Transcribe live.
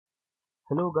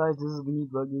Hello guys, this is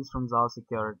Vinit from Czar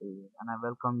Securities and I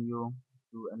welcome you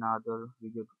to another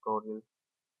video tutorial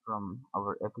from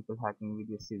our ethical hacking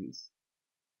video series.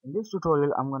 In this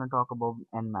tutorial, I'm going to talk about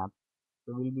Nmap.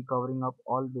 So we'll be covering up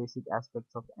all basic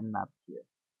aspects of Nmap here.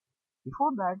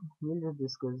 Before that, we'll just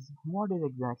discuss what is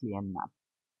exactly Nmap.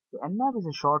 So Nmap is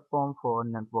a short form for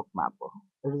Network Mapper.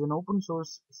 It is an open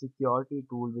source security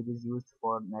tool which is used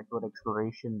for network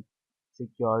exploration,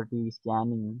 security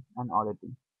scanning and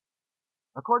auditing.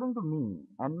 According to me,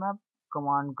 Nmap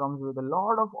command comes with a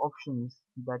lot of options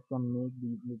that can make the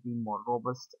utility more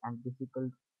robust and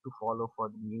difficult to follow for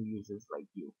the new users like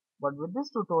you. But with this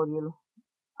tutorial,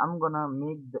 I'm gonna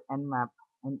make the Nmap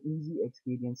an easy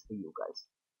experience for you guys.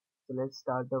 So let's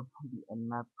start up the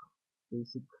Nmap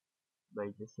basic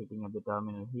by just hitting at the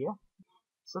terminal here.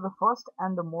 So the first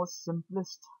and the most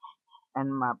simplest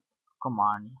Nmap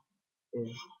command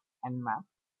is Nmap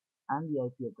and the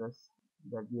IP address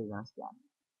that we are gonna scan.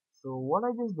 So what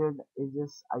I just did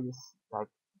is I just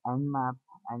typed nmap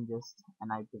and just an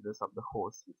IP address of the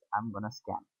host which I'm gonna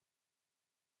scan.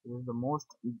 This is the most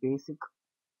basic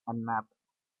nmap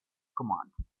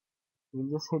command. We'll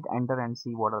just hit enter and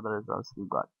see what are the results we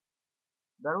got.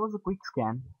 That was a quick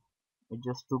scan. It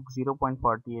just took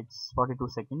 0.42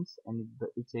 seconds and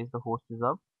it says the host is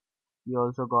up. We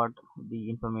also got the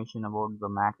information about the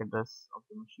MAC address of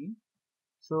the machine.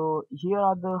 So here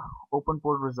are the open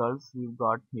port results we've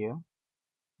got here.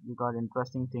 We got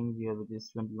interesting things here, which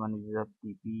is 21 is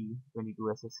FTP,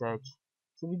 22 SSH.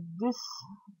 So with this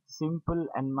simple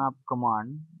nmap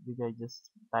command which I just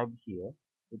typed here,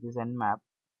 which is nmap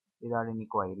without any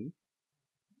query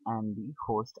and the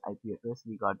host IP address,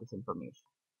 we got this information.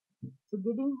 So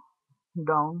getting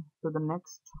down to the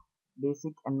next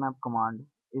basic nmap command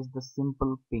is the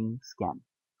simple ping scan.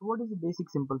 So what is the basic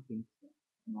simple ping scan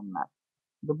in nmap?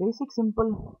 The basic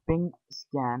simple ping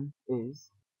scan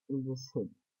is we'll just hit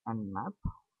nmap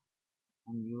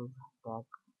and use tag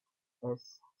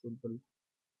s simple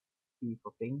p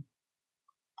for ping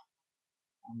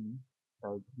and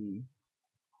type the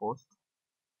host,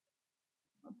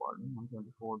 pardon,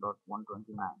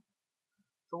 124.129.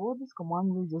 So what this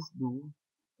command will just do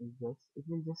is it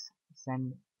will just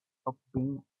send a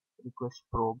ping request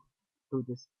probe to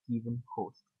this given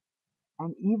host,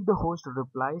 and if the host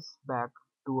replies back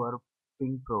to our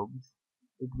ping probes,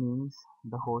 it means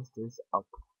the host is up,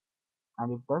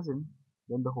 and if doesn't,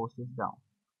 then the host is down.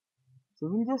 So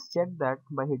we'll just check that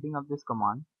by hitting up this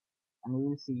command and we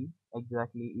will see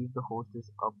exactly if the host is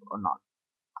up or not.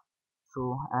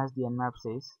 So as the nmap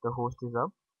says, the host is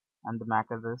up and the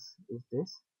MAC address is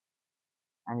this,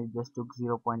 and it just took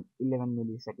 0.11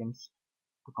 milliseconds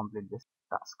to complete this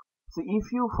task. So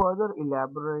if you further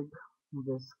elaborate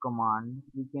this command,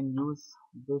 we can use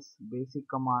this basic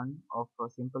command of a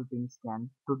simple ping scan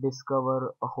to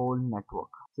discover a whole network.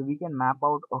 So we can map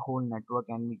out a whole network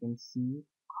and we can see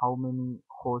how many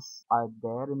hosts are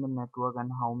there in the network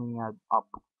and how many are up.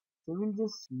 So we'll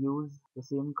just use the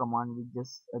same command with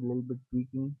just a little bit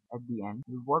tweaking at the end.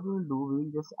 What we'll do,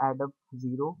 we'll just add up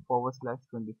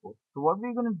 0/24. So what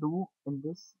we're going to do in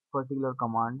this particular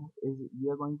command is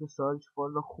we are going to search for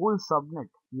the whole subnet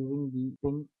using the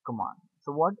ping command.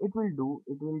 So what it will do,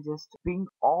 it will just ping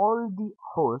all the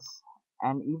hosts,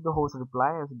 and if the host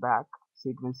replies back, so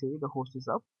it will say the host is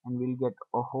up, and we'll get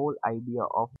a whole idea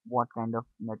of what kind of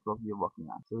network we're working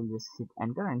on. So we'll just hit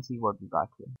enter and see what we got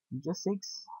here. It just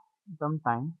takes some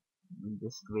time. We'll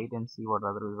just wait and see what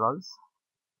are the results.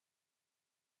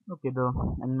 Okay, the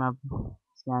nmap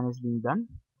scan is being done.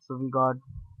 So we got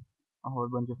a whole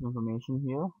bunch of information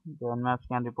here. The nmap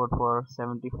scan report for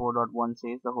 74.1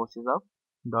 says the host is up.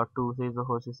 .2 says the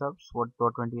host is up.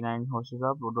 .29 host is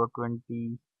up.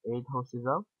 .28 host is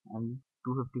up, and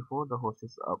 254 the host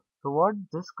is up. So what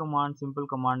this command, simple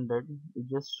command, did, it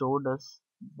just showed us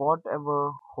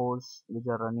whatever hosts which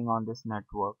are running on this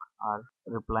network are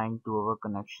replying to our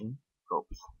connection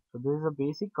probes. So this is a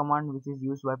basic command which is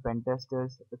used by pen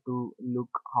testers to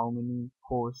look how many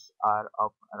hosts are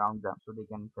up around them so they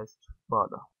can test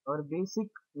further. Our basic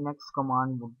next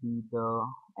command would be the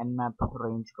nmap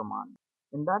range command.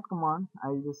 In that command,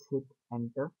 I'll just hit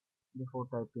enter before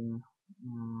typing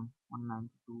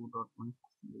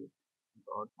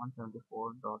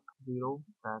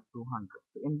 192.168.174.0/200.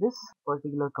 So in this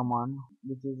particular command,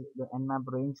 which is the nmap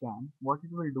range scan, what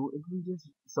it will do, it will just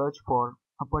search for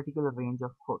a particular range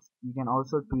of hosts. You can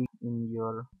also tweak in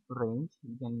your range.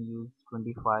 You can use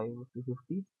 25 to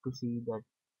 50 to see that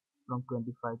from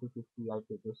 25 to 50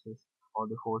 IP addresses all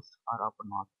the hosts are up or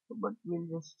not. But we'll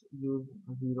just use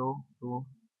 0 to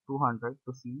 200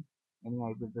 to see any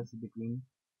IP addresses between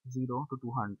 0 to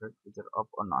 200 which are up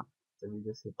or not. So we'll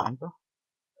just hit enter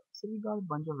So we got a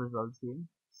bunch of results here.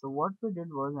 So what we did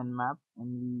was Nmap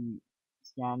and we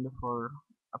scanned for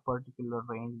a particular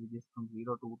range which is from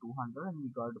 0 to 200 and we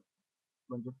got a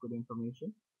bunch of good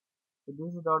information. So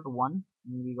this is dot 1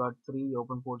 and we got 3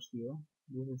 open ports here.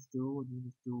 This is 2, this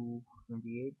is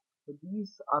 228. So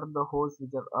these are the holes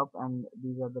which are up and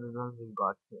these are the results we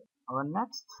got here. Our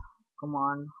next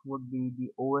command would be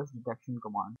the OS detection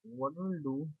command. What we'll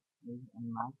do is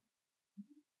Nmap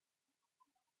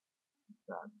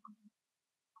that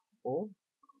O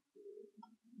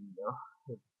the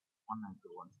hit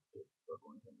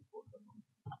 192.168.124.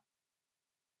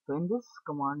 So in this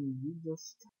command, we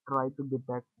just try to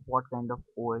detect what kind of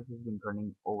OS has been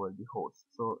running over the host.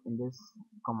 So in this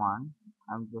command,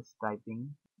 I'm just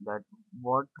typing that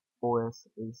what OS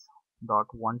is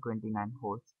 .129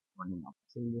 host running up.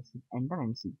 So you just hit enter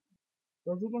and see.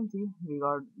 So as you can see, we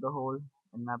got the whole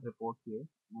Nmap report here,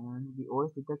 and the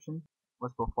OS detection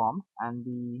was performed, and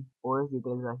the OS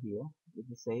details are here,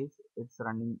 which says it's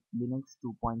running Linux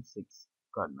 2.6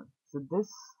 kernel. So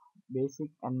this basic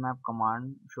Nmap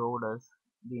command showed us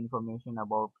the information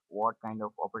about what kind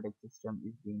of operating system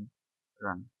is being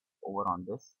run over on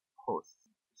this host.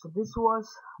 So this was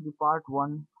the part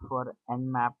 1 for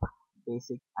Nmap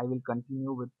basic. I will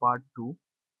continue with part 2.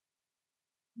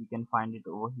 You can find it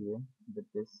over here with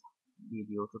this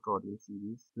video tutorial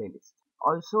series playlist.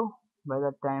 Also, by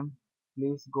that time,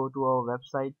 please go to our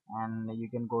website and you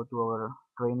can go to our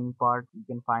training part. You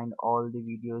can find all the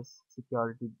videos,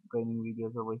 security training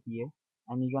videos over here.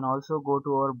 And you can also go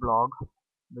to our blog,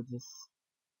 which is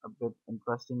a bit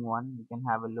interesting one. You can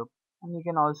have a look. And you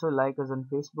can also like us on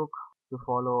Facebook to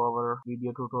follow our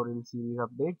video tutorial series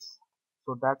updates.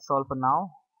 So that's all for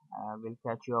now. We'll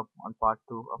catch you up on part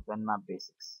 2 of Nmap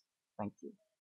Basics. Thank you.